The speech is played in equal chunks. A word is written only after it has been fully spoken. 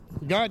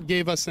God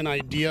gave us an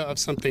idea of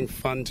something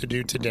fun to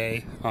do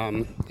today.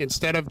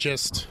 Instead of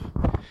just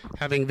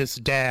having this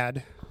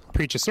dad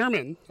preach a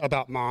sermon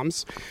about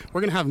moms, we're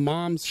going to have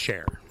moms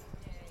share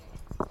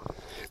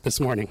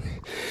this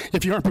morning.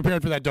 If you aren't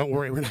prepared for that, don't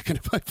worry. We're not going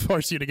to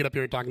force you to get up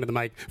here and talk into the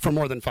mic for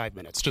more than 5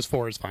 minutes. Just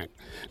 4 is fine.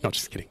 No,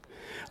 just kidding.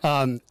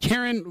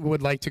 Karen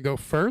would like to go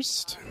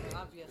first.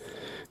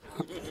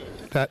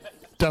 That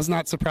does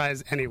not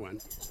surprise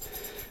anyone.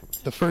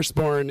 The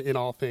firstborn in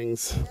all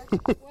things.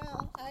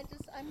 Well,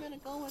 I'm going to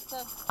go with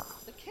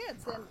the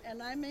kids,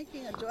 and I'm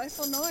making a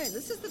joyful noise.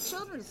 This is the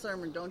children's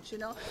sermon, don't you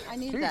know? I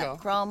need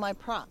that for all my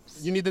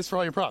props. You need this for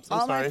all your props.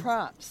 I'm sorry. All my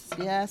props.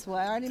 Yes, well,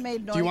 I already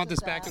made noise. Do you want this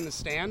back in the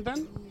stand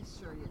then?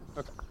 Sure, yes.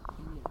 Okay.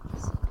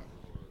 Yes, okay.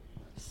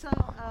 So,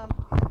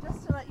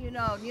 just to let you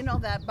know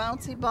that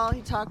bouncy ball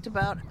he talked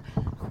about,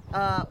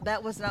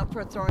 that was not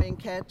for throwing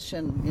catch,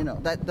 and,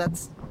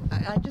 that's,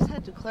 I just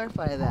had to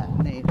clarify that,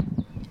 Nate.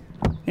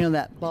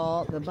 That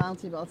ball, the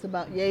bouncy ball, it's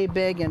about yay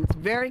big, and it's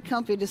very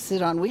comfy to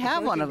sit on. We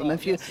have one of them.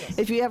 If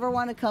you ever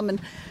want to come and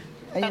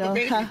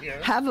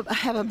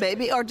have a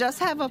baby, or just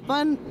have a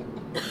fun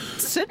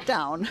sit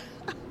down.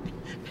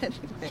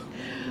 Anyway,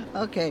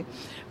 okay.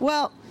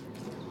 Well,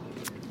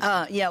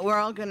 we're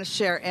all going to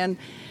share. And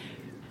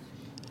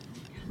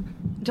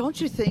don't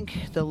you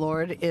think the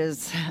Lord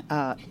is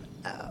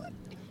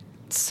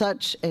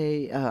such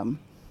a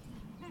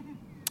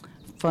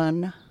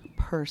fun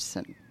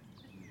person?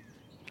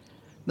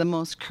 The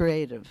most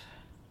creative.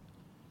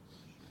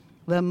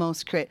 I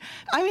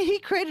mean, he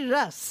created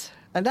us,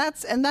 and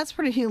that's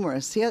pretty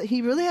humorous.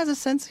 He really has a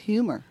sense of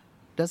humor,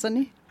 doesn't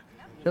he?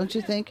 Don't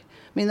you think?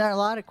 I mean, there are a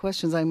lot of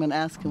questions I'm going to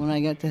ask him when I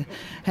get to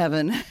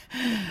heaven.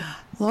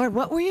 Lord,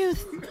 what were you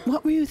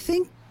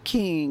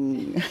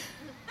thinking?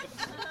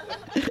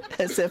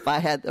 As if I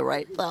had the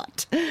right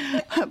thought.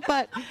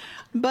 but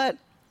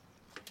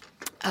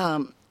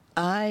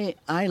I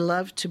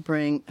love to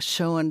bring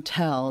show and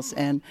tells,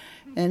 and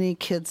any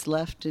kids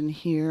left in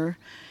here?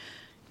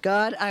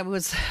 God, I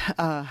was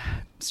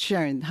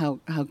sharing how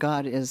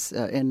God is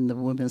in the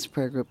women's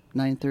prayer group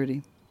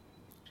 930.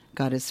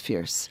 God is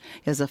fierce.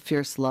 He has a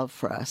fierce love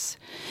for us.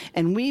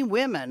 And we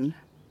women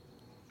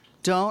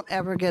don't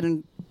ever get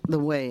in the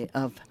way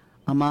of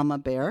a mama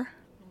bear,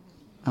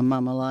 a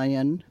mama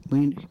lion.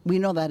 We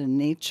know that in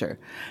nature.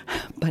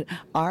 But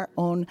our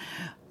own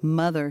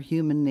mother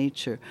human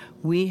nature,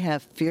 we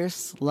have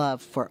fierce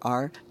love for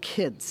our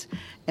kids.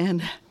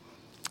 And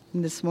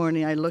this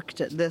morning I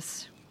looked at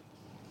this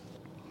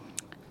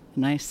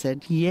and I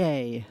said,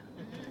 yay.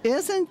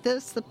 Isn't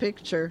this a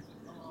picture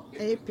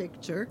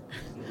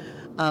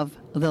of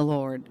the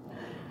Lord?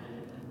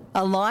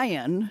 A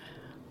lion,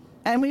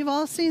 and we've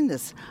all seen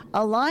this.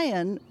 A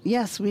lion,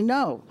 yes, we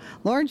know.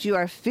 Lord, you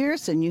are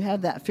fierce and you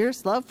have that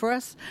fierce love for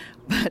us,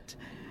 but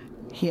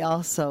he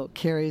also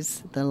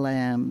carries the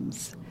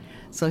lambs.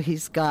 So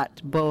he's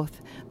got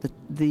both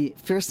the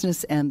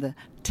fierceness and the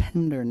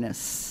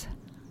tenderness.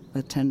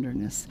 The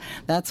tenderness.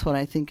 That's what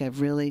I think I've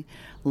really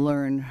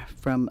learned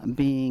from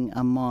being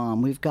a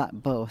mom. We've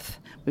got both.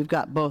 We've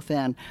got both,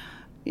 and,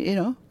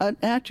 an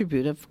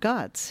attribute of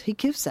God's. He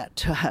gives that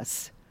to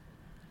us.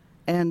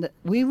 And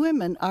we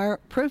women are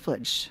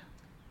privileged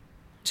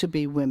to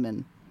be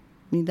women.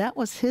 I mean, that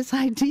was his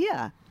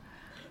idea.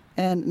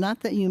 And not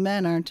that you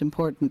men aren't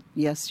important.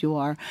 Yes, you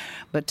are.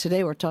 But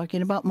today we're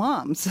talking about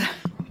moms.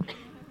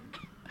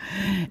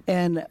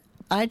 And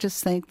I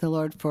just thank the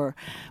Lord for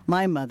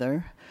my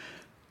mother,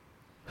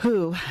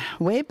 who,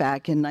 way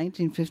back in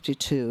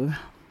 1952,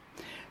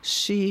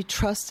 she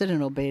trusted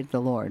and obeyed the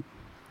Lord.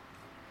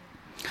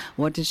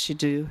 What did she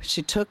do?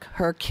 She took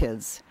her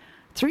kids,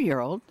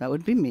 3-year-old, that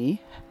would be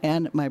me,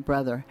 and my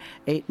brother,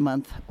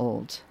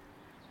 8-month-old,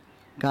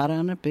 got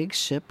on a big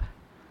ship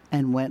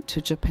and went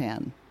to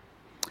Japan.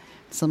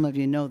 Some of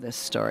you know this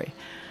story.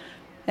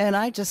 And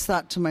I just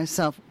thought to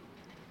myself,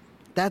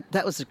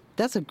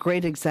 that's a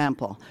great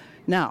example.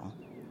 Now,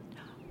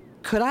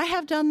 could I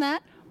have done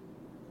that?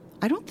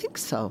 I don't think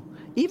so.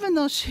 Even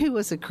though she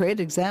was a great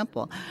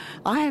example,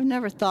 I have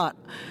never thought,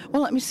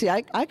 well, let me see,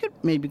 I could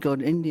maybe go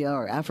to India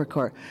or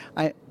Africa.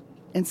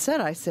 Instead,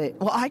 I say,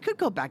 well, I could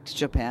go back to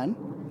Japan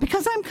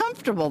because I'm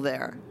comfortable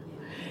there.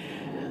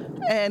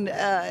 And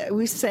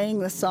we sang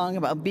the song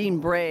about being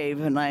brave,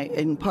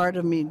 and part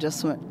of me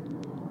just went,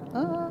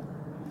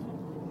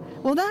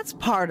 well, that's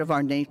part of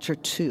our nature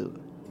too.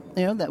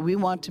 That we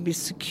want to be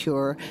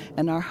secure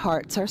and our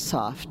hearts are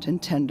soft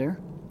and tender.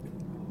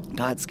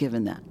 God's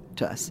given that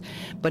to us.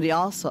 But he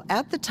also,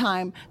 at the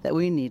time that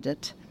we need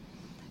it,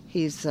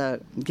 he's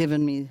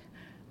given me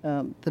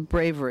the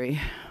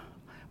bravery,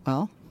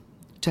 to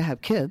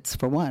have kids,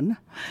 for one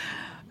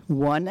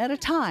at a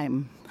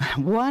time,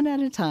 one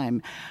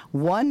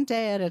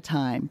day at a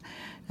time.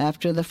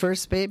 After the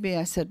first baby,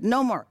 I said,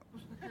 no more.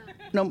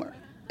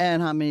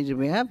 And how many did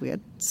we have? We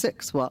had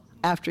 6. Well,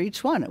 after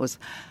each one, it was,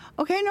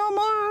 okay, no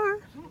more.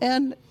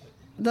 And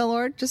the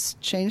Lord just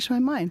changed my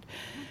mind.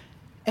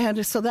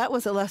 And so that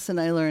was a lesson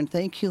I learned.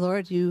 Thank you,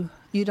 Lord. You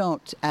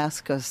don't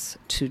ask us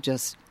to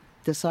just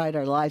decide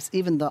our lives,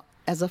 even though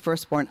as a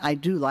firstborn, I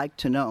do like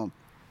to know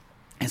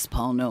as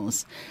Paul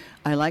knows.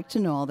 I like to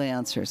know all the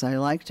answers. I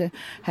like to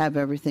have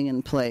everything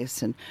in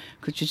place. And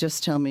could you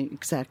just tell me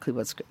exactly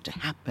what's going to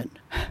happen?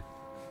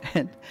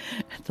 And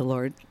the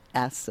Lord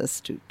asks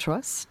us to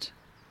trust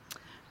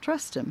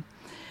Him.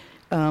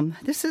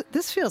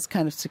 This feels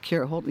kind of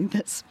secure holding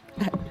this.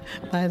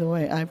 By the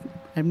way,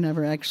 I've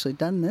never actually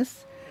done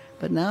this,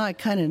 but now I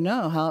kind of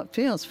know how it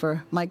feels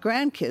for my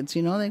grandkids.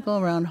 You know, they go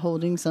around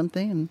holding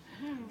something and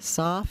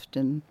soft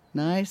and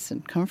nice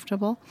and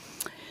comfortable.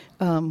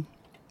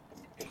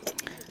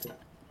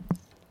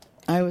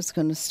 I was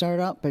going to start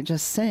out by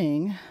just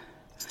saying,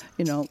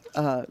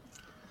 the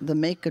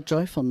make a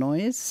joyful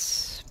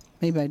noise.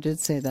 Maybe I did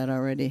say that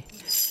already.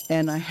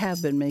 And I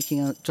have been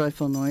making a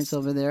joyful noise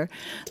over there.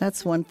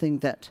 That's one thing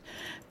that,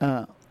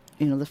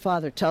 the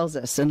Father tells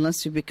us,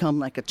 unless you become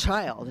like a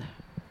child.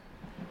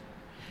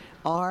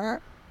 I'll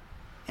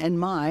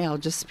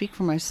just speak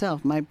for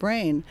myself, my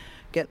brain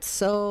gets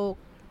so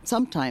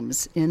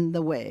sometimes in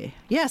the way.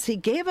 Yes, He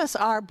gave us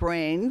our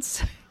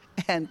brains.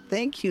 And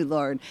thank you,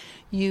 Lord,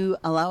 you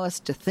allow us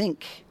to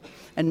think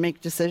and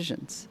make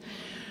decisions.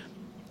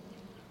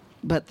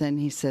 But then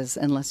He says,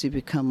 unless you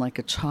become like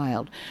a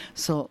child.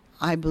 So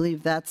I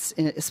believe that's,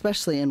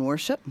 especially in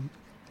worship.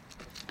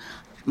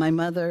 My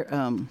mother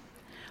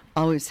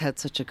always had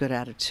such a good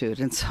attitude.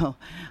 And so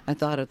I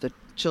thought of the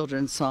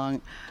children's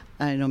song.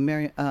 I know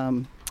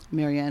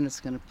Marianne is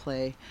going to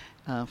play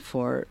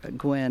for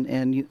Gwen,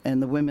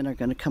 and the women are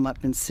going to come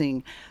up and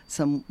sing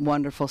some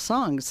wonderful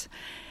songs.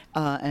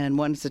 And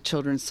one is a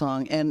children's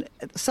song. And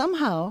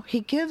somehow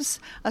He gives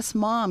us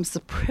moms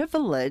the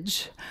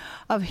privilege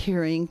of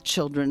hearing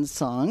children's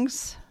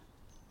songs.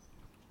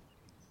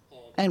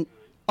 And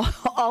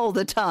all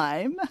the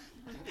time.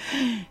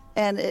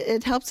 And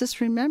it helps us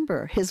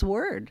remember His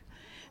word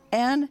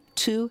and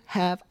to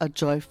have a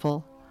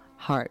joyful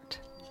heart.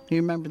 You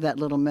remember that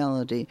little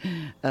melody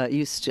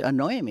used to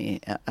annoy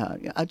me.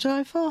 A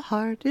joyful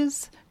heart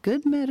is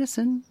good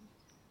medicine.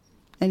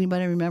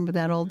 Anybody remember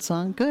that old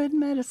song? Good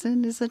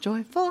medicine is a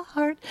joyful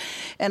heart.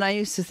 And I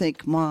used to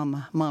think,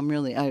 Mom,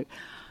 really,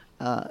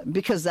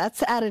 because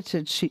that's the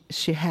attitude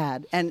she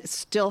had and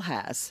still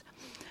has.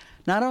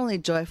 Not only a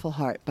joyful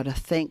heart, but a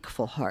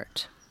thankful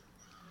heart.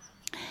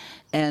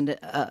 And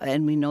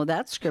we know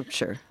that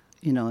scripture,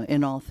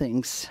 in all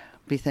things,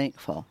 be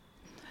thankful.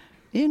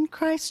 In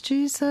Christ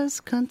Jesus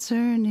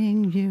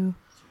concerning you.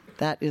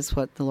 That is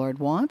what the Lord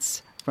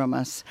wants from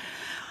us.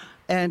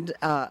 And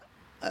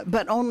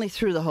but only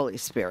through the Holy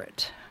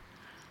Spirit.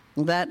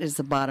 That is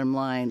the bottom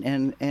line.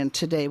 And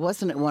today,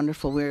 wasn't it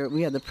wonderful?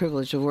 We had the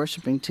privilege of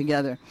worshiping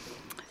together.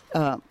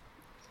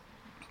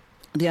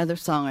 The other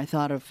song I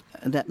thought of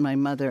that my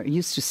mother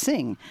used to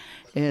sing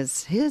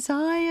is, His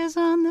eye is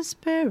on the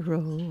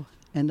sparrow,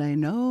 and I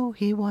know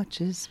He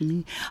watches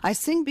me. I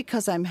sing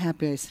because I'm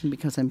happy. I sing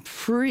because I'm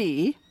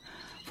free,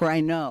 for I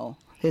know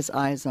His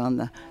eye is on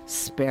the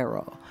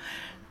sparrow.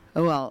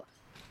 Well,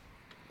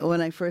 when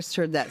I first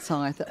heard that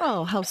song, I thought,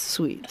 oh, how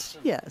sweet.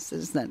 Yes,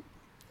 isn't that?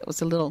 It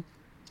was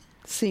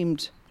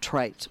seemed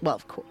trite. Well,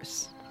 of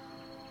course.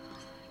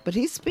 But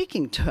He's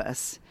speaking to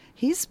us.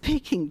 He's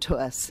speaking to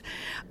us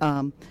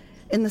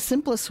in the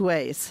simplest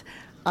ways.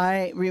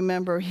 I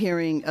remember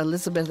hearing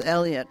Elizabeth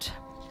Elliot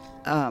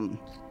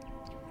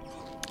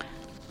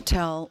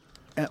tell,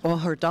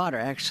 her daughter,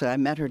 actually, I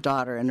met her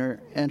daughter,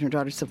 and her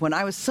daughter said, when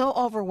I was so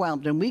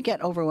overwhelmed, and we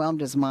get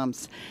overwhelmed as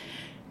moms,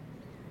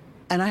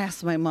 and I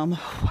asked my mom,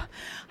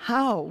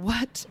 how,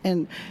 what?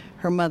 And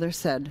her mother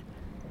said,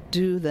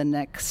 do the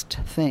next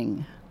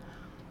thing.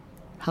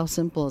 How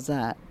simple is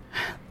that?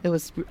 It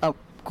was a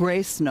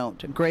grace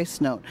note.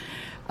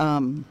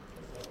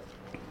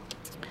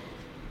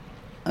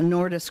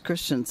 Nordis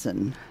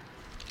Christensen,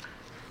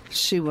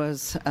 she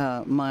was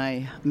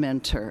my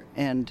mentor,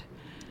 and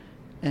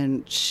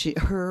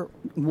her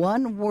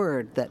one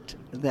word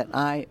that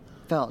I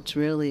felt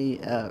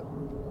really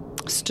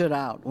stood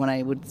out when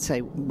I would say,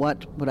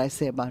 what would I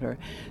say about her?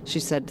 She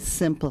said,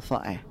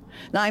 simplify.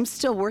 Now, I'm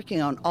still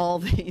working on all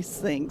these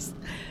things.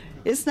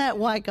 Isn't that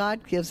why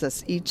God gives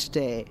us each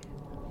day?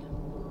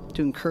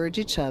 To encourage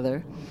each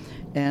other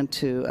and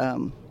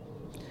to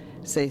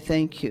say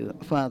thank you,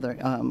 Father,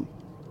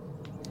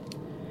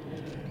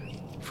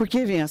 for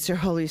giving us your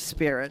Holy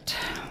Spirit.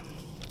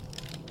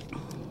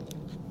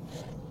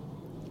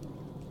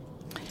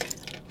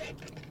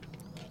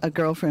 A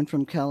girlfriend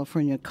from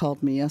California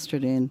called me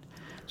yesterday, and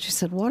she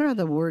said, what are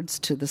the words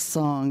to the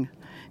song?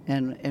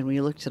 And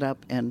we looked it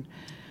up, and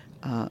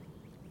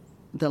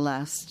the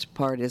last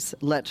part is,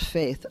 let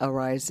faith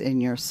arise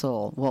in your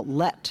soul. Well,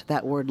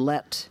 that word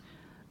let,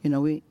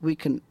 we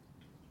can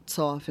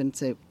so often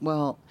say,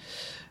 well,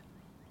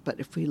 but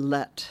if we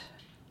let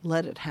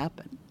it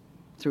happen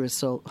through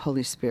His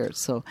Holy Spirit.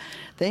 So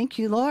thank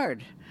you,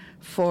 Lord,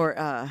 for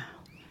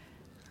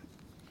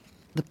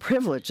the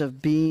privilege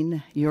of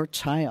being your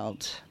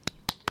child.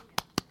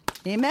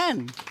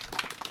 Amen.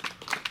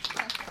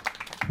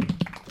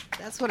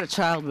 That's what a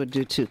child would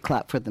do too,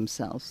 clap for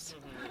themselves.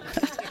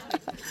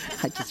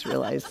 I just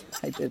realized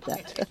I did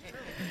that.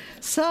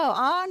 So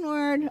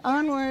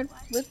onward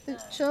with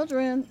the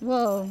children.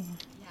 Whoa.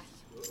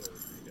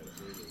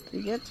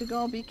 You get to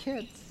go be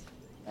kids.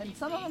 And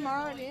some of them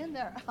are already in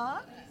there. Huh?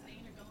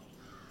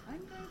 I'm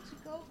going to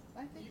go.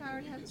 I think I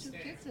already have 2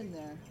 kids in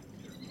there.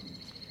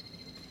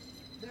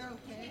 They're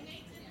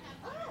okay.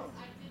 Oh.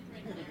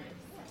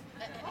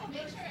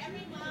 Make sure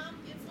every mom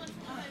gets one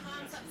from my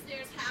moms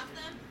upstairs. Have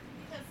them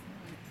because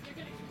you're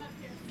going to come up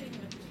here and sing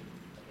with me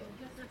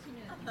just for 2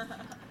 minutes.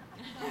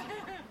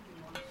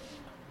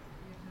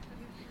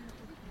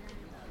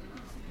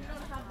 You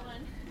don't have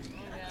one,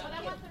 but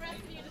I want the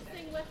rest of you to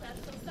sing with us.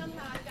 So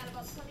somehow I've got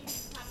about 20 of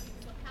these copies.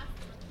 So half of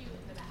them are cute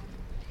in the back.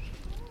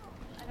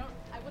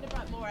 I would have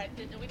brought more. I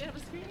didn't. We didn't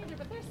have a screen either,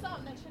 but there's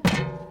some that should.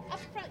 Up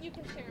front, you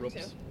can share them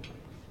too.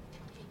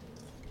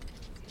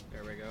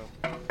 There we go.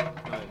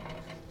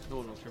 No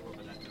one will trip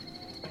over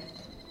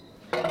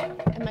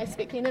that. Am I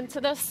speaking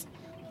into this?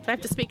 Do I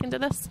have to speak into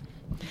this?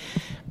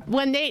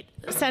 When Nate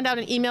sent out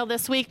an email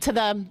this week to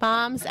the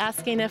moms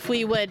asking if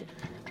we would,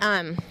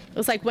 it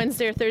was like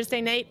Wednesday or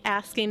Thursday, Nate,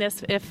 asking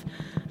us if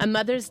on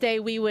Mother's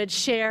Day we would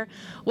share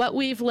what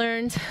we've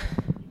learned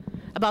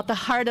about the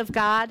heart of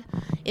God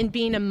in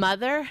being a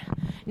mother.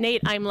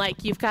 Nate, I'm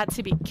like, you've got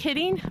to be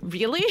kidding.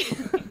 Really?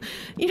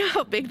 You know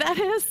how big that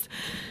is?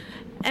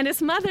 And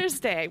it's Mother's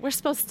Day. We're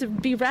supposed to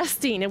be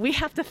resting, and we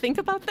have to think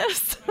about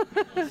this.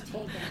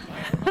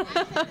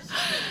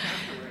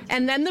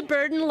 And then the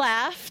burden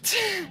left,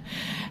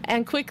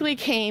 and quickly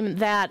came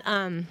that,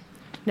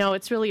 no,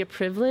 it's really a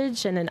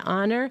privilege and an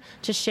honor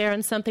to share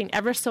on something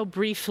ever so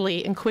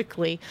briefly and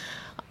quickly,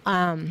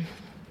 on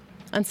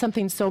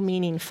something so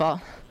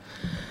meaningful.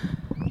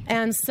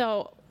 And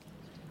so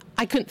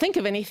I couldn't think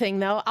of anything,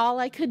 though. All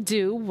I could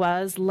do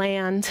was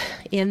land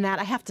in that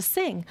I have to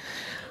sing.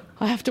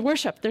 I have to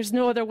worship. There's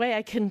no other way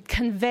I can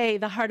convey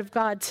the heart of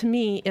God to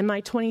me in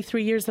my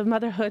 23 years of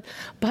motherhood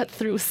but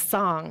through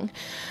song.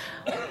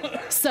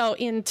 So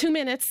in 2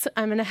 minutes,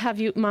 I'm going to have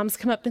you moms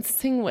come up and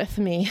sing with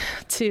me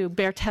to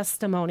bear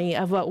testimony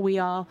of what we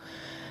all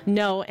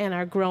know and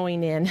are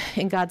growing in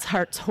God's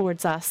heart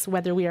towards us,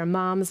 whether we are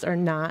moms or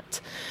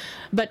not.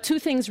 But 2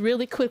 things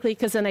really quickly,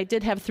 because then I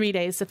did have 3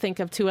 days to think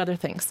of 2 other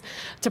things.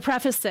 To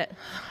preface it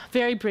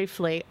very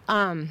briefly,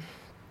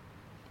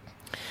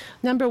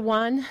 number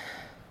 1,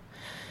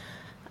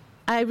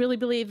 I really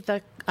believe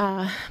that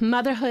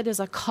motherhood is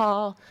a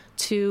call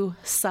to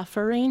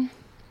suffering.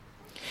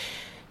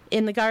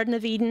 In the Garden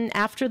of Eden,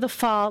 after the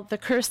fall, the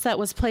curse that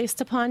was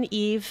placed upon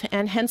Eve,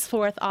 and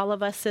henceforth all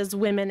of us as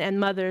women and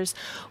mothers,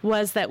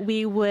 was that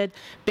we would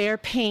bear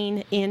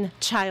pain in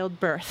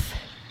childbirth.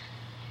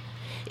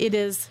 It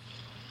is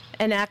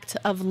an act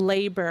of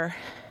labor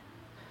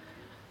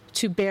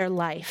to bear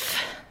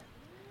life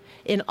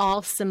in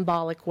all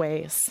symbolic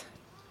ways,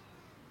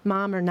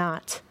 mom or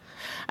not.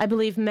 I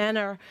believe men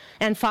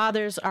and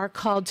fathers are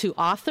called to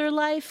author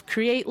life,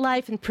 create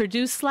life, and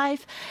produce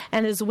life.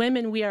 And as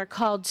women, we are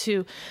called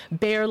to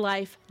bear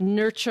life,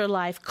 nurture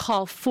life,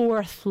 call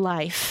forth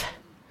life.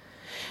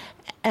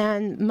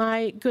 And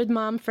my good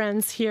mom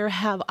friends here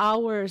have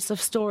hours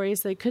of stories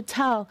they could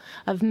tell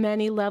of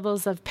many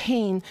levels of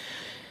pain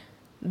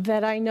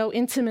that I know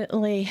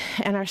intimately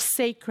and are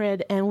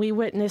sacred, and we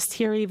witnessed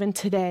here even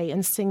today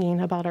in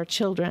singing about our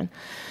children.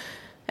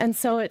 And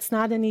so it's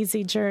not an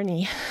easy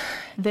journey.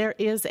 There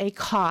is a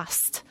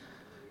cost.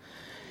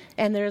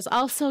 And there's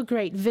also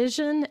great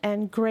vision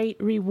and great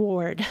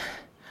reward.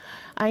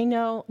 I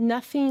know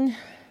nothing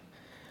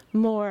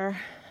more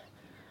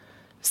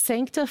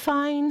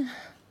sanctifying,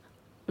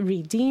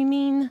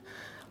 redeeming,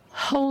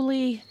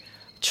 holy,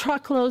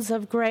 truckloads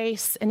of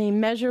grace, and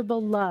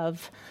immeasurable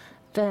love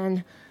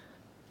than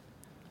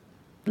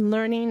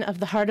learning of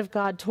the heart of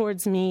God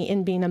towards me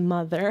in being a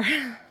mother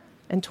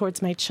and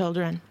towards my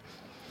children.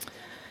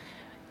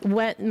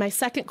 My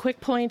second quick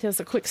point is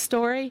a quick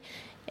story,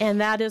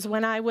 and that is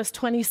when I was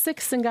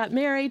 26 and got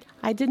married,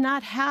 I did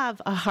not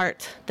have a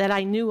heart that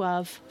I knew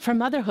of for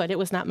motherhood. It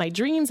was not my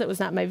dreams, it was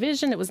not my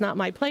vision, it was not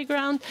my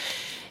playground.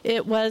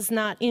 It was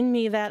not in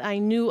me that I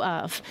knew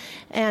of.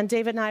 And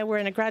David and I were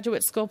in a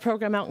graduate school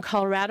program out in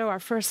Colorado, our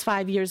first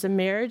 5 years of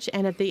marriage,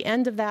 and at the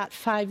end of that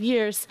 5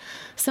 years,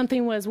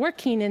 something was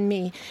working in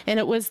me, and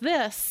it was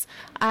this.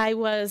 I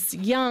was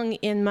young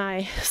in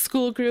my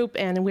school group,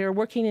 and we were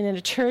working in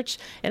a church,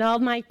 and all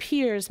my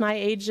peers, my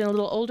age and a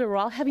little older, were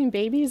all having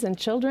babies and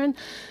children.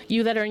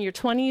 You that are in your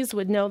 20s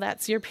would know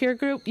that's your peer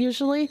group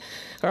usually,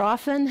 or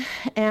often,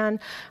 and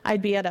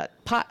I'd be at a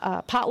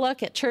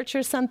potluck at church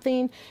or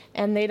something,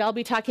 and they'd all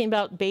be talking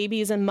about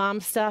babies and mom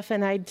stuff,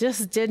 and I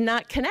just did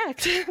not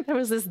connect. There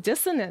was this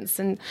dissonance,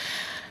 and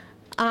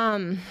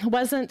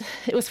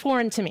it was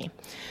foreign to me,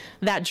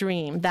 that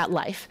dream, that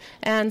life.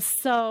 And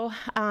so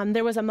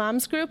there was a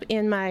mom's group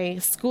in my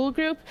school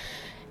group,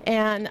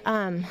 and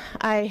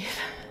I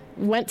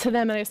went to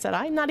them and I said,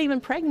 I'm not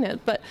even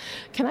pregnant, but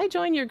can I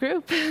join your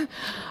group?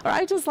 Or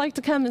I just like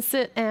to come and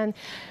sit and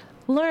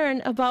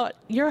learn about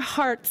your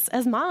hearts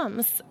as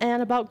moms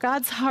and about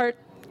God's heart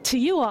to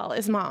you all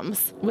as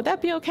moms. Would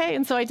that be okay?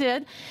 And so I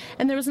did.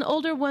 And there was an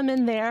older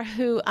woman there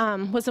who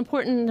was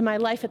important in my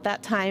life at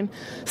that time,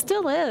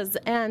 still is.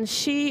 And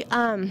she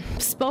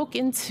spoke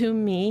into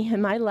me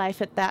in my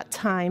life at that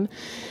time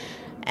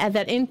and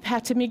that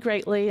impacted me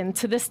greatly, and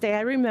to this day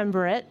I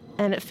remember it,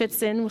 and it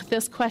fits in with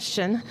this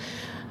question.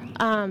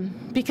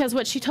 Because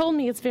what she told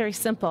me is very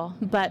simple,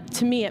 but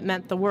to me it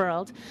meant the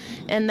world.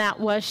 And that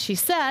was, she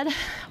said,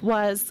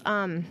 was,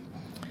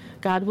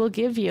 God will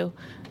give you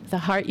the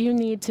heart you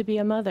need to be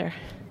a mother.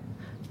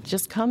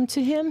 Just come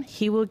to him,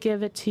 he will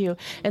give it to you.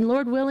 And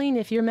Lord willing,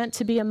 if you're meant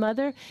to be a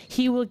mother,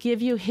 he will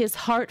give you his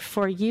heart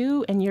for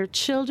you and your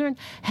children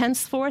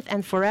henceforth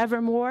and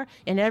forevermore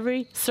in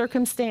every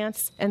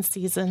circumstance and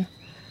season.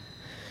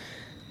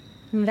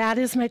 And that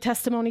is my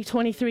testimony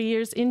 23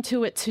 years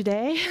into it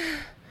today.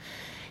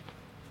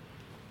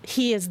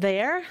 He is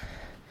there.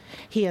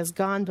 He has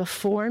gone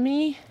before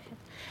me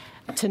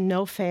to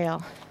no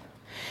fail.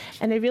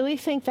 And I really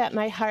think that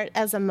my heart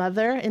as a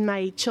mother in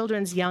my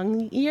children's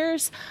young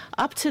years,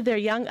 up to their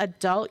young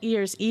adult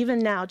years, even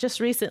now, just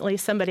recently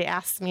somebody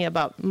asked me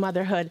about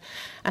motherhood.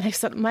 And I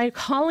said, my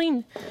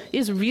calling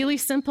is really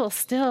simple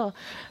still.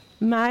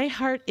 My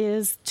heart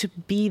is to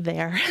be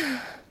there.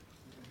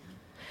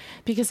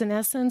 Because in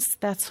essence,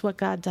 that's what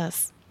God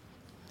does.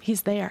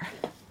 He's there.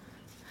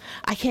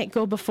 I can't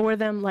go before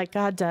them like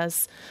God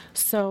does.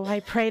 So I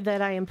pray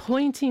that I am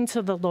pointing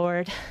to the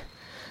Lord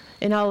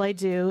in all I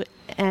do,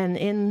 and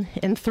in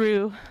and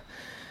through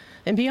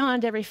and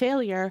beyond every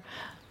failure,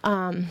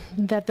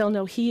 that they'll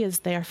know he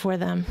is there for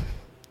them.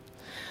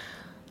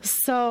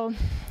 So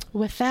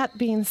with that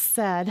being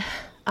said,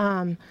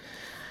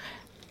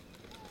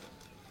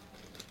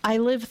 I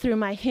live through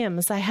my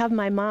hymns. I have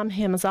my mom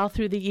hymns all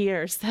through the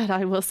years that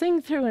I will sing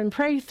through and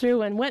pray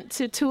through, and went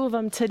to 2 of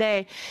them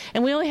today.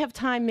 And we only have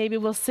time, maybe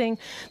we'll sing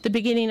the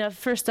beginning of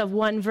first of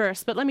one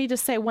verse. But let me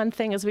just say one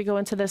thing as we go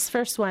into this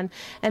first one,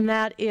 and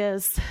that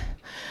is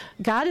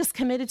God is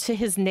committed to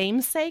his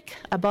namesake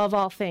above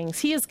all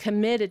things. He is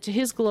committed to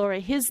his glory,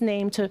 his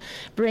name, to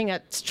bring a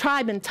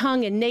tribe and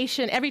tongue and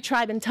nation, every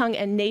tribe and tongue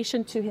and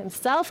nation to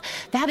himself.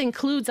 That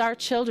includes our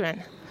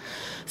children.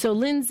 So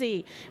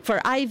Lindsay,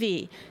 for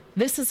Ivy,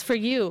 this is for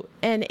you,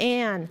 and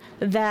Anne,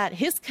 that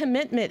his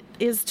commitment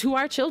is to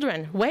our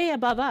children, way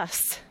above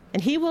us,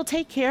 and he will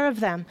take care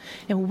of them.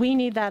 And we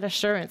need that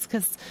assurance,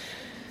 because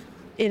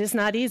it is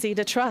not easy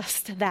to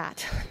trust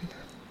that.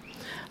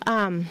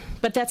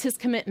 But that's his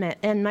commitment,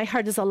 and my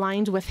heart is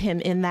aligned with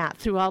him in that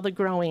through all the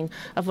growing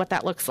of what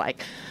that looks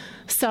like.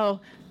 So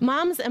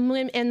moms and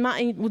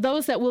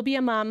those that will be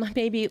a mom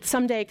maybe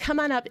someday, come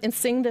on up and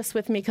sing this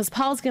with me, because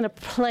Paul's going to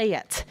play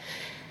it.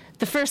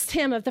 The first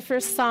hymn of the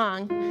first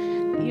song.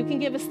 You can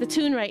give us the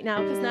tune right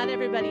now, because not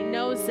everybody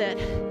knows it.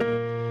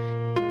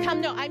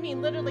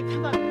 Literally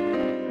come up. And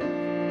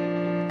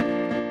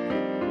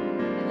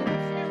then I'll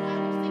share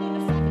while we're singing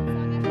the second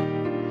song.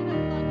 Come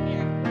along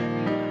here,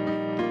 everyone.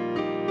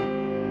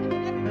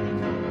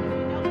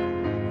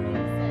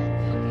 And then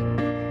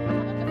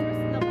everybody turn if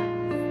you don't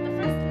know the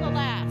first and the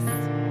last.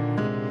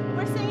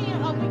 We're singing,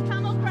 we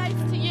come, O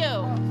Christ, to you.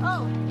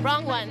 Oh.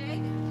 Wrong one.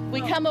 We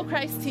come, O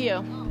Christ, to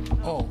you.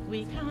 Oh.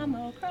 We come,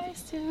 O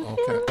Christ, to you.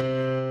 Okay. Oh.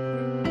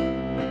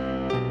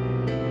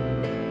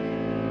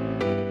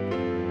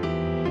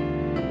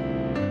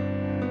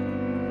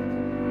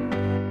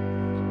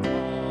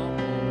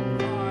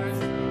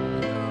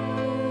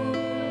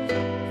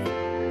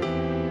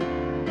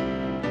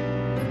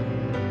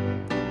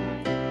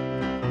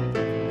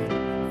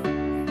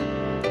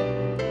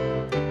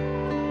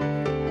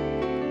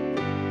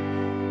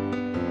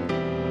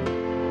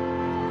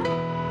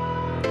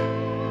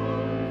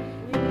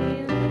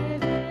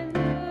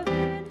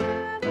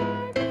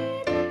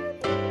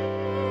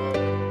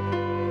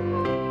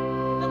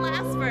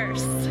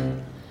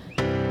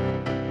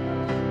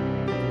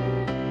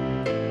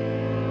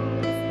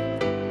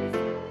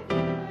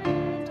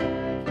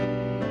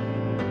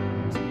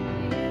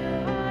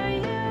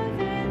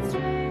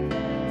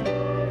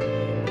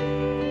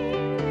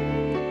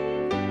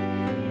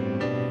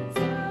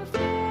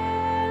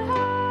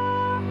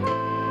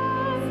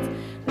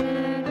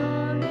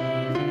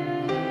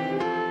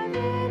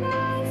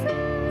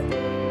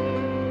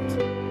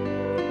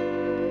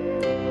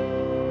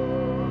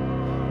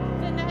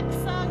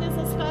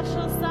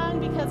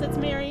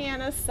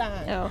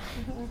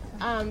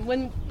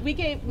 When we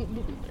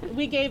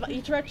gave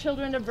each of our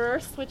children a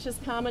verse, which is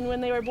common when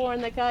they were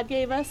born, that God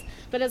gave us.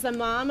 But as a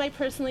mom, I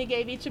personally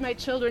gave each of my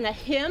children a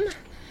hymn,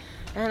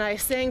 and I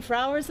sang for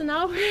hours and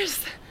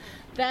hours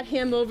that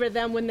hymn over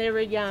them when they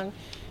were young.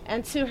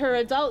 And to her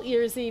adult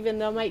years, even,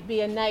 there might be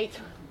a night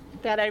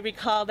that I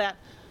recall that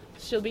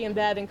she'll be in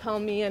bed and call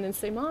me in and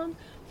say, "Mom,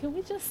 can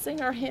we just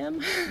sing our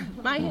hymn,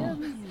 my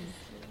hymn?"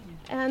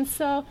 And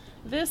so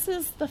this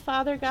is the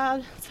Father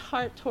God's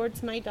heart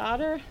towards my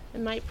daughter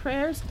and my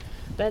prayers,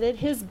 but it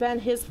has been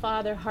his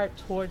Father heart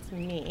towards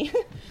me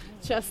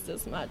just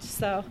as much.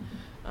 So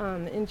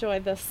enjoy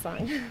this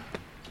song.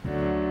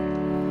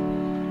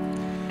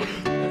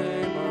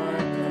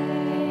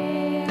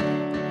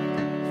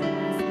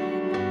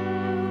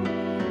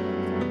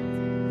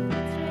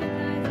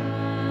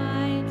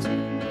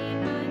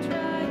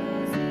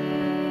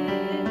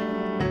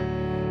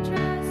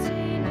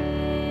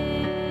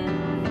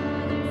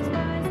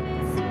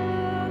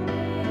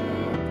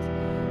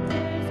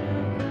 There's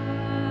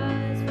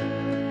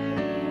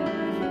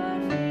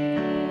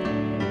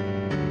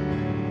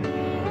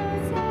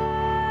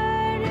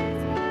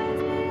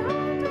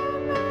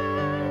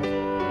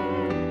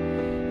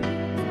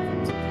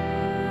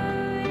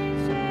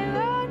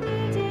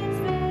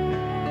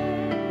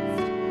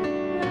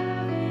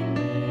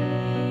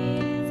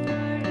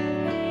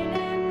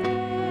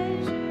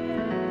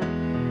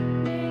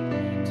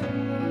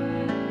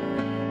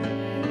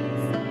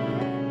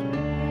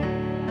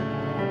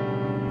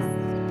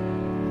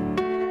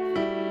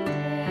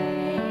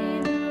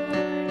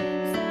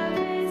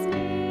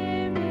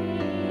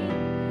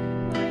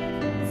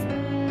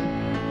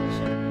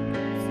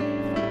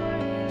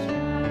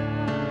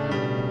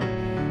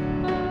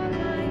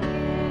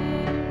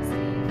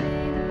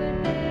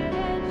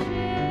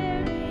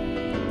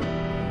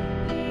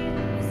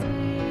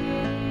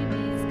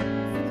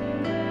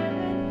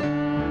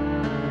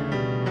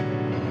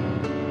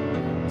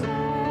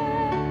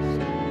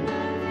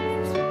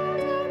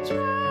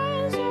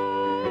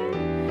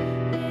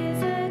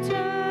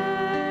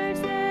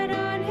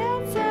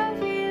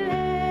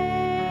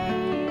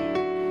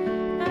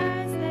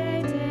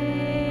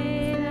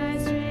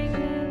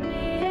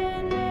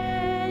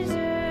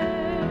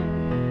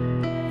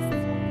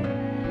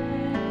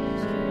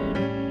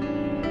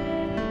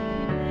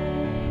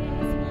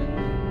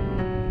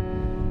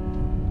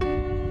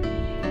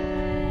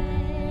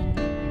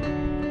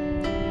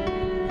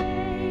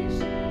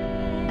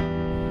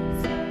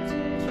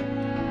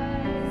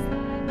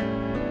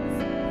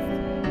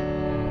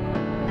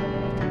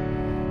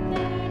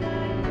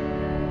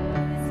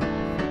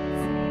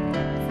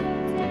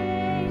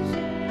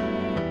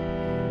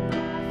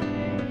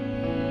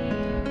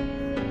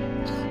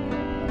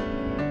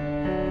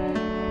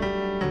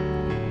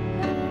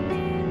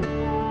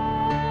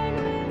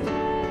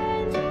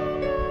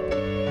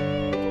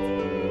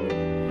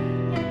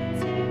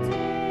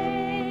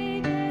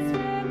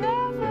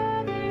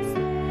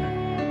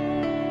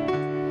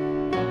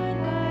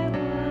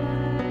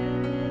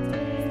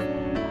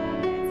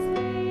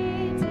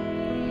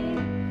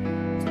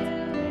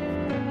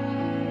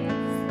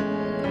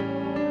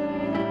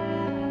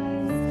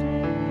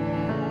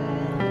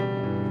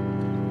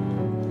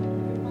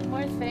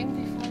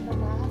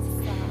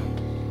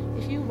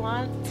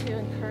want to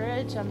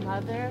encourage a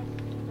mother,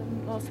 the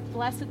most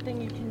blessed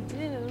thing you can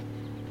do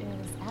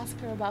is ask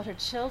her about her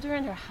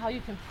children or how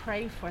you can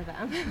pray for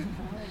them.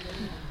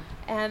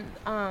 And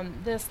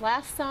this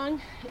last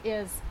song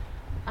is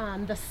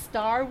the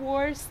Star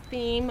Wars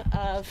theme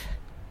of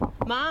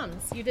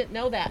moms. You didn't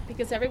know that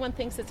because everyone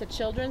thinks it's a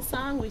children's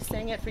song. We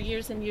sang it for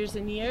years and years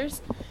and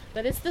years.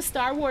 But it's the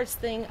Star Wars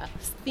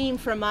theme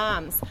for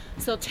moms.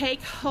 So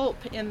take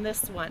hope in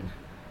this one.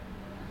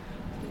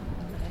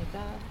 My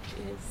God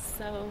is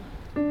so...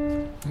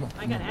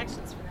 I got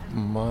actions for that.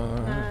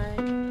 My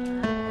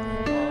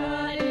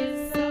God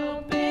is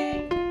so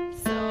big,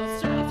 so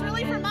strong. It's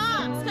really for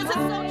moms because it's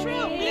so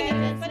true.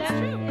 Meaning it, but it's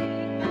true.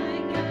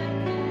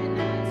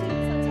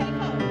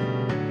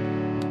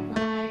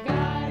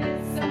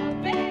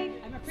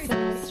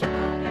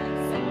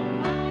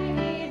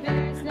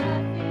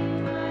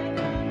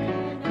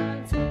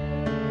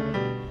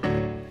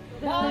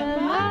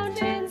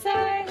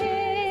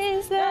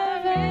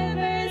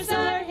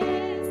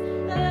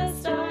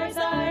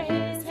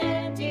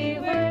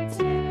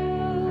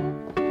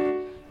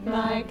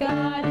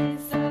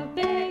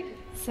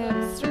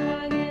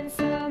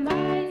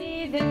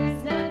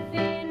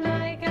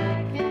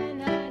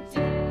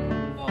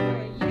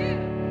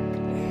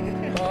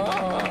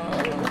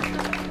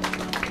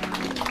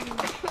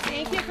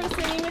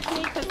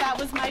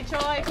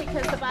 Joy,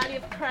 because the body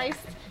of Christ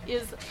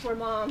is for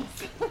moms.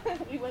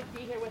 We wouldn't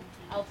be here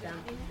without them.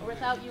 Or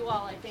without you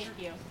all, I thank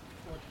you.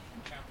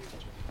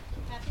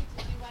 Kathy,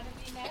 did you want to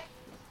be next?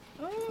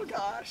 Oh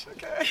gosh,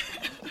 okay.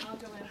 I'll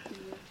go after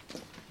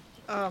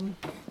you.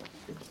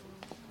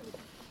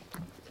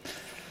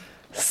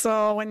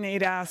 So when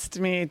Nate asked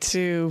me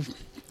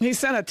he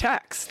sent a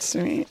text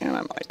to me, and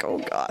I'm like, oh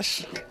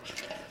gosh.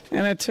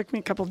 And it took me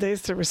a couple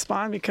days to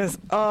respond because,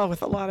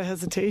 with a lot of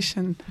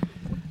hesitation,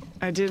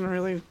 I didn't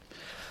really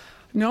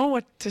know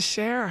what to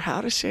share,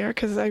 how to share,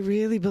 because I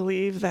really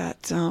believe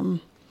that,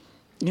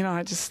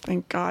 I just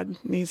think God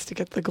needs to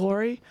get the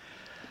glory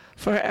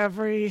for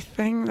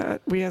everything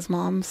that we as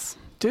moms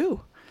do,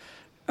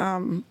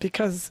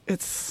 because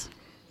it's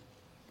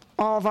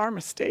all of our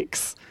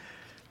mistakes,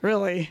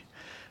 really,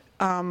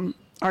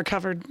 are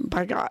covered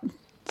by God.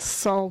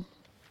 So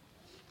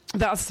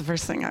that's the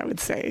first thing I would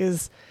say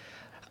is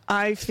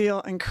I feel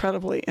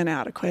incredibly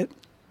inadequate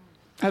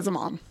as a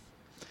mom.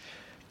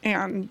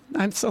 And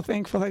I'm so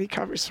thankful that he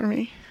covers for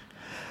me.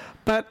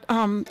 But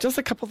just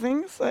a couple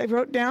things I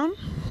wrote down.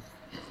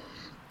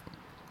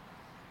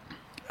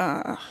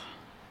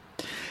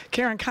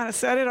 Karen kind of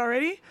said it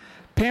already.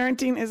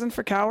 Parenting isn't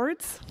for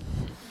cowards.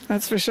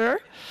 That's for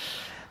sure.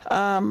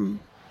 Number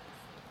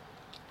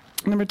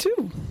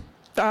two.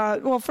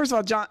 Well, first of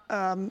all,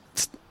 John.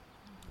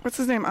 What's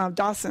his name?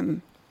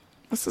 Dawson.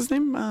 What's his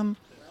name?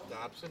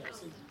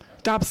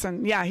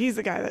 Dobson. Yeah, he's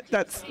the guy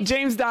that's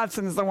James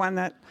Dobson is the one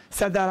that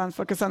said that on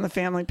Focus on the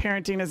Family.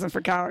 Parenting isn't for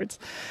cowards.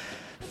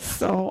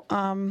 So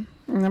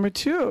number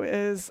two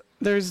is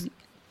there's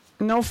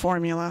no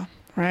formula,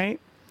 right?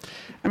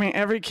 I mean,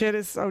 every kid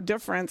is so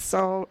different.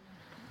 So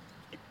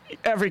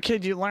every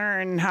kid you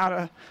learn how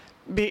to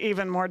be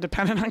even more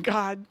dependent on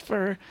God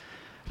for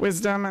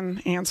wisdom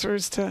and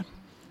answers to,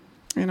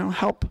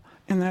 help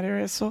in that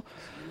area. So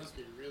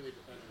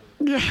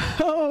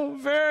yeah,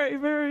 very,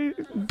 very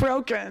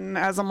broken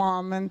as a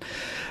mom and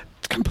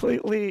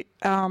completely,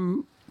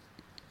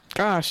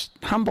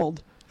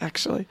 humbled,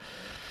 actually.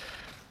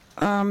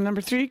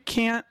 Number three,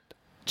 can't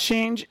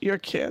change your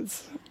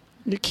kids.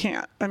 You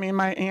can't. I mean,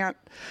 my Aunt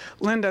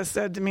Linda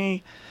said to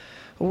me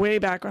way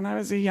back when I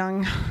was a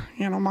young,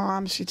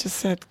 mom, she just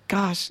said,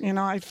 gosh,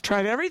 I've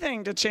tried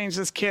everything to change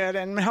this kid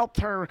and help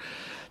her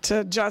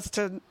to just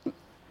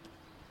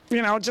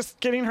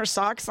getting her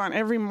socks on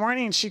every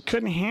morning. She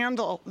couldn't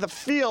handle the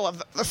feel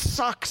of the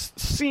socks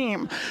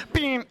seam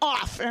being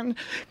off and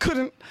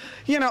couldn't,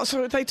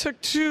 so they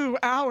took 2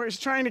 hours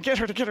trying to get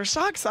her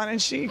socks on,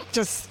 and she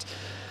just,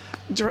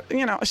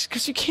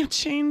 because you can't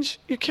change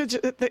your kids.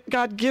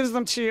 God gives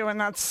them to you, and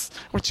that's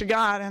what you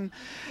got. And,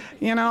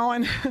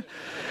 and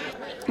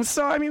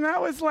so, I mean,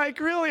 that was like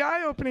really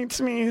eye-opening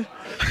to me,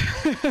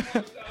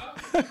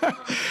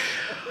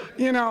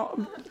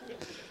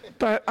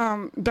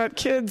 But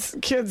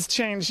kids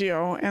change you,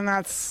 and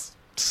that's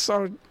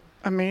so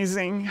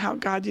amazing how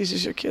God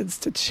uses your kids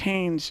to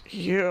change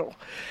you.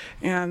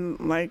 And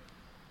like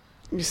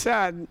you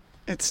said,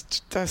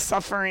 it's the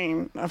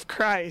suffering of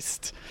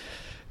Christ,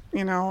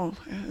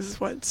 is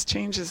what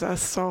changes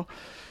us. So,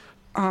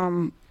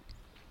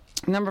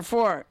 number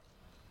four,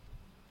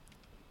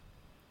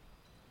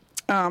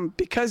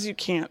 because you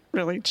can't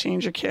really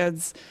change your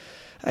kids,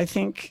 I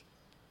think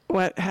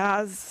what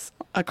has,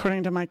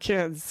 according to my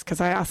kids,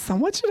 because I asked them,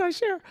 what should I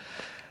share?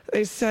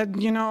 They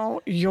said,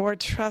 your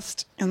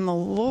trust in the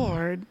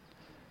Lord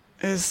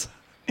has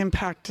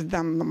impacted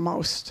them the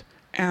most,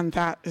 and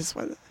that is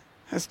what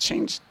has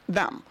changed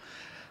them.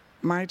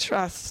 My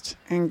trust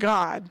in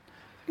God,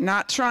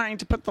 not trying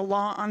to put the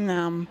law on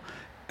them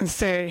and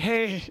say,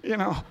 hey,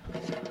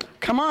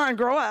 come on,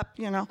 grow up,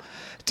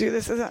 do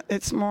this.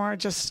 It's more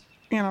just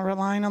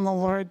relying on the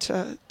Lord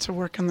to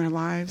work in their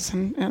lives.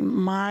 And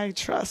my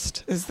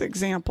trust is the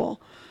example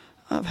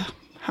of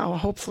how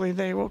hopefully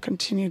they will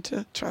continue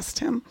to trust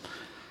him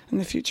in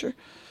the future.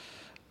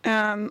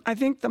 And I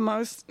think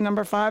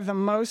number 5, the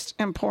most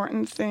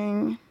important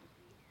thing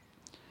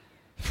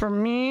for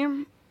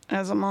me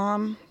as a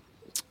mom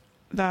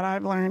that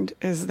I've learned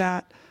is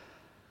that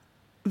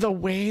the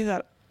way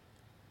that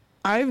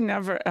I've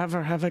never,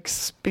 ever have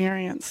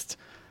experienced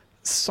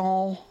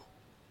so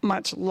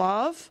much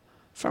love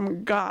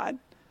from God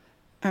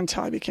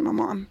until I became a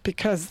mom,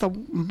 because the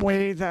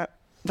way that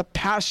the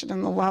passion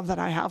and the love that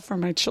I have for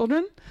my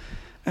children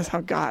is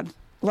how God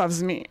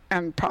loves me,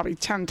 and probably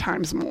 10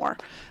 times more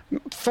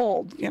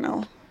fold,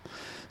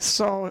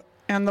 So,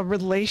 and the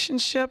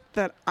relationship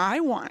that I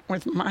want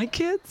with my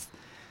kids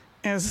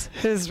is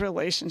his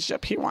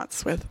relationship he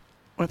wants with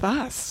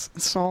us.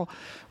 So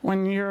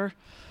when your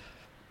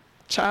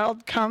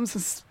child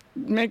comes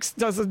and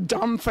does a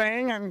dumb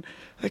thing and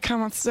they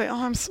come and say,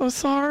 "Oh, I'm so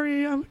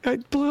sorry, I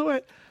blew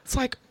it," it's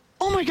like,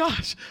 oh my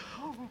gosh,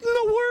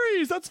 no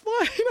worries, that's fine,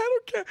 I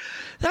don't care.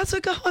 That's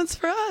what God wants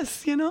for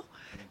us,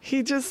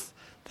 He just,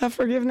 that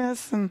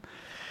forgiveness, and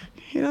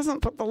he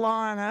doesn't put the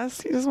law on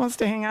us. He just wants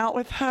to hang out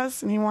with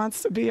us, and he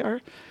wants to be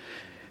our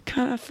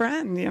kind of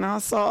friend,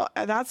 So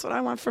that's what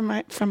I want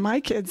from my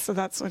kids, so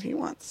that's what he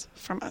wants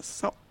from us.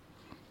 So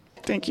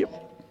thank you.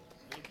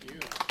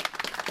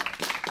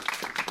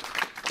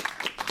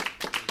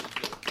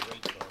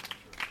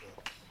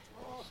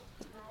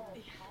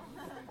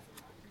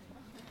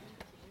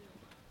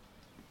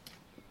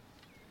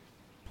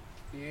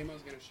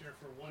 Niemo's going to share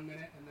for 1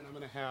 minute, and then I'm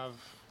going to have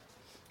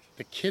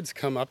the kids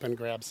come up and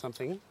grab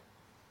something.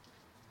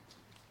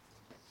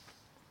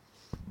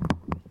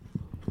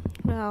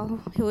 Well,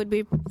 it would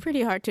be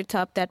pretty hard to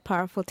top that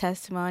powerful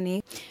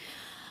testimony.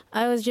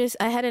 I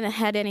hadn't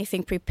had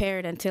anything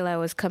prepared until I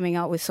was coming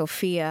out with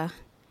Sophia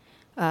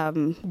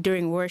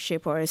during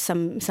worship, or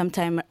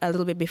sometime a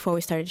little bit before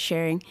we started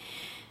sharing.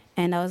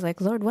 And I was like,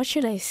 Lord, what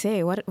should I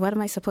say? What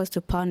am I supposed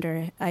to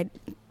ponder?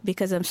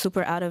 Because I'm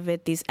super out of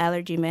it, these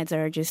allergy meds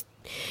are just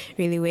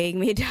really weighing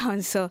me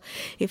down. So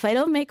if I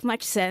don't make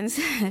much sense,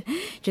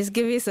 just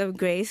give me some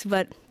grace.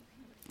 But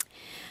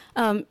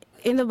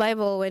in the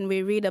Bible, when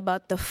we read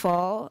about the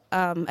fall,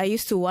 I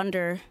used to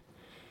wonder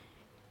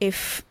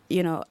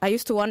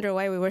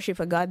why we worship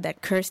a God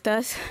that cursed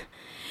us.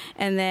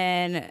 And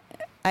then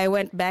I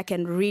went back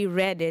and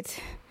reread it,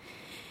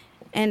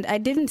 and I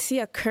didn't see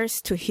a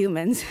curse to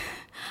humans.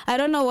 I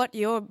don't know what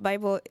your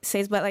Bible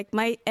says, but like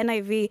my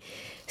NIV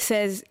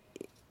says,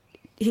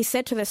 he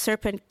said to the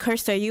serpent,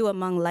 "Cursed are you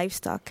among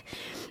livestock."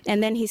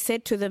 And then he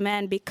said to the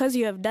man, "Because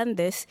you have done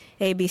this,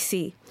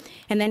 ABC."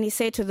 And then he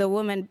said to the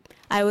woman,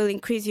 "I will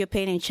increase your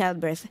pain in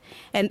childbirth."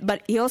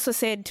 But he also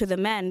said to the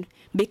man,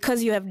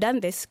 "Because you have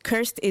done this,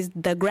 cursed is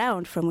the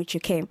ground from which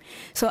you came."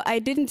 So I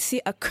didn't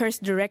see a curse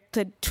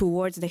directed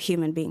towards the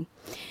human being.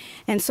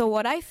 And so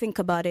what I think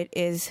about it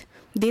is,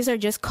 these are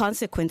just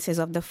consequences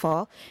of the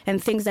fall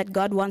and things that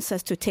God wants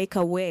us to take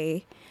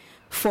away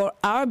for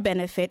our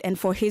benefit and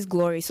for his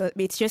glory. So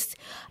it's just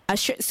a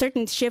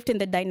certain shift in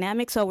the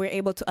dynamics, so we're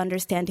able to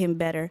understand him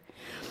better.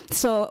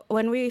 So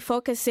when we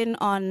focus in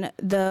on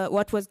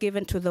what was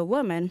given to the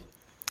woman,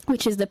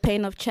 which is the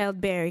pain of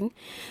childbearing,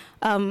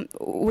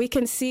 we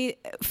can see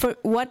for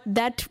what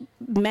that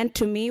meant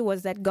to me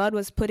was that God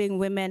was putting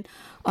women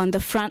on the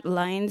front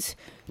lines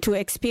to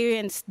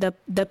experience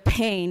the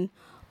pain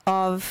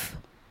of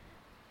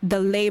the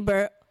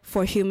labor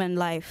for human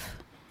life.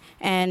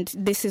 And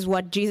this is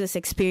what Jesus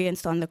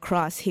experienced on the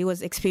cross. He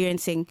was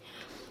experiencing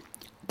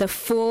the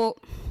full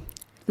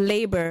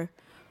labor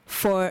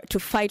to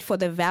fight for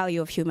the value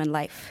of human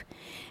life.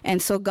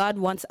 And so God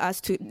wants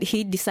us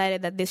he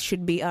decided that this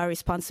should be our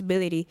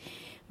responsibility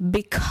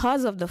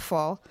because of the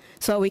fall,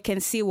 so we can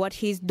see what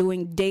he's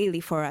doing daily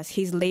for us.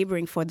 He's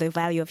laboring for the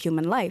value of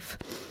human life.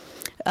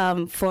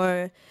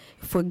 For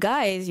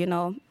guys,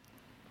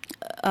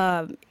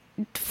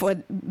 for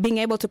being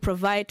able to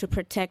provide, to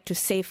protect, to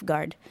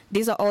safeguard.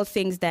 These are all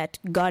things that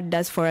God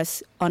does for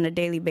us on a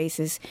daily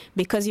basis.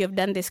 Because you have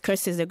done this,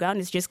 curses the ground,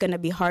 it's just going to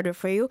be harder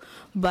for you,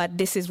 but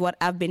this is what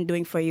I've been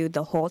doing for you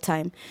the whole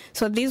time.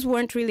 So these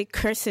weren't really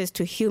curses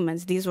to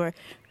humans. These were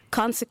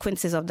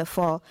consequences of the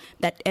fall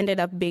that ended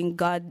up being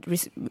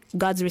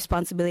God's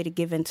responsibility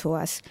given to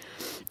us.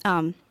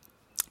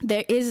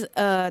 There is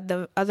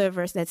the other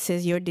verse that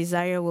says, "Your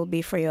desire will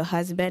be for your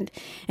husband,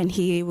 and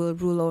he will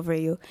rule over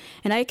you."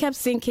 And I kept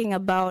thinking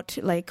about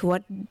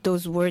what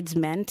those words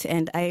meant,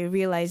 and I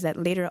realized that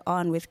later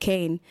on with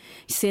Cain,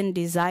 sin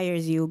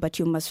desires you, but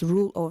you must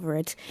rule over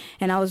it.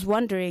 And I was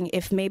wondering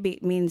if maybe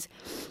it means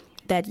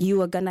that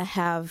you are gonna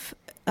have,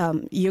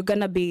 you're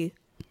gonna be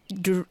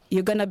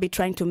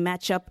trying to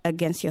match up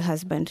against your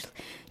husband.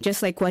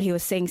 Just like what he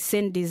was saying,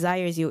 sin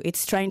desires you.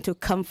 It's trying to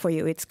come for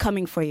you. It's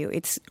coming for you.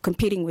 It's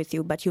competing with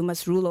you, but you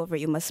must rule over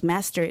it. You must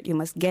master it. You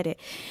must get it.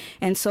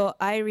 And so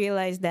I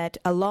realized that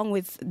along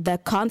with the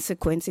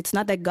consequence, it's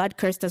not that God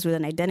cursed us with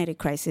an identity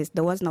crisis.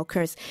 There was no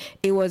curse.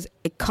 It was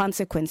a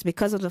consequence.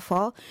 Because of the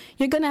fall,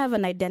 you're going to have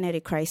an identity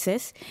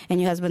crisis, and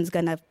your husband's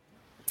going to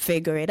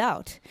figure it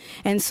out.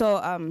 And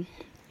so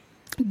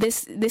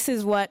this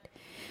is what,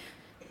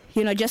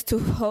 just to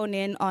hone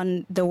in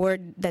on the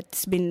word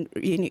that's been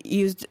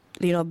used,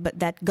 but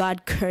that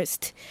God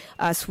cursed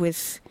us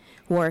with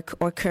work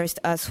or cursed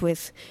us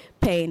with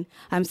pain.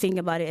 I'm thinking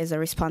about it as a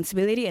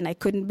responsibility, and I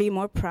couldn't be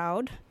more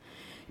proud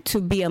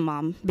to be a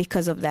mom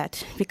because of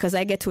that, because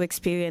I get to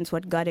experience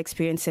what God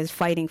experiences,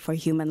 fighting for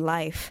human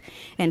life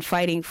and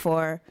fighting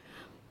for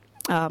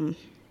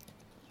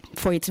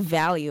its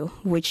value,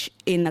 which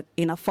in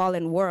a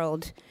fallen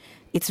world,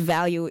 its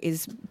value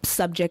is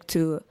subject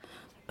to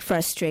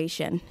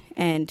frustration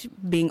and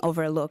being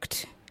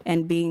overlooked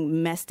and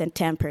being messed and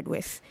tampered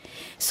with.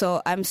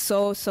 So I'm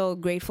so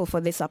grateful for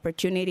this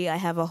opportunity. I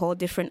have a whole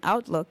different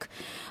outlook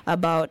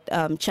about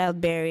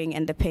childbearing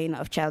and the pain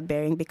of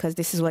childbearing, because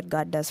this is what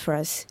God does for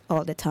us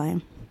all the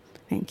time.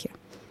 Thank you.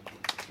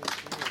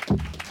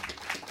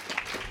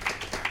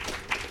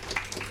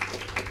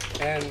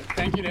 And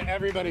thank you to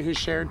everybody who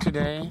shared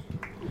today.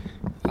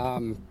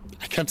 I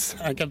kept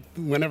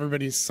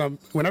whenever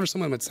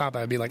someone would stop,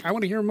 I'd be like, I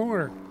want to hear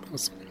more.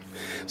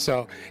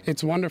 So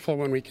it's wonderful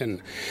when we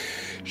can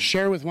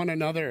share with one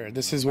another.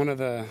 This is one of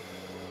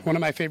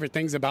my favorite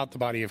things about the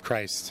body of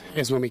Christ,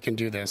 is when we can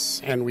do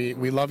this. And we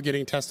love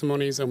getting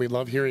testimonies, and we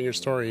love hearing your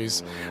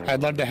stories.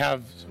 I'd love to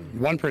have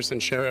one person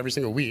share every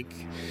single week.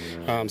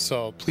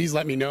 So please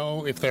let me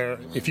know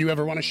if you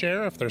ever want to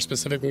share, if there are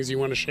specific things you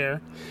want to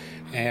share.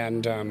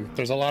 And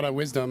there's a lot of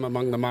wisdom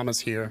among the mamas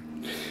here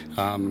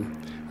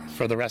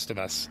for the rest of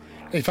us.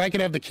 If I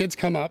could have the kids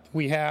come up,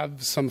 we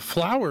have some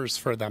flowers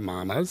for the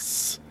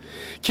mamas.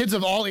 Kids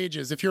of all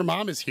ages, if your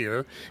mom is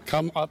here,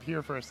 come up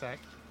here for a sec.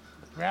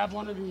 Grab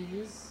one of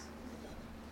these.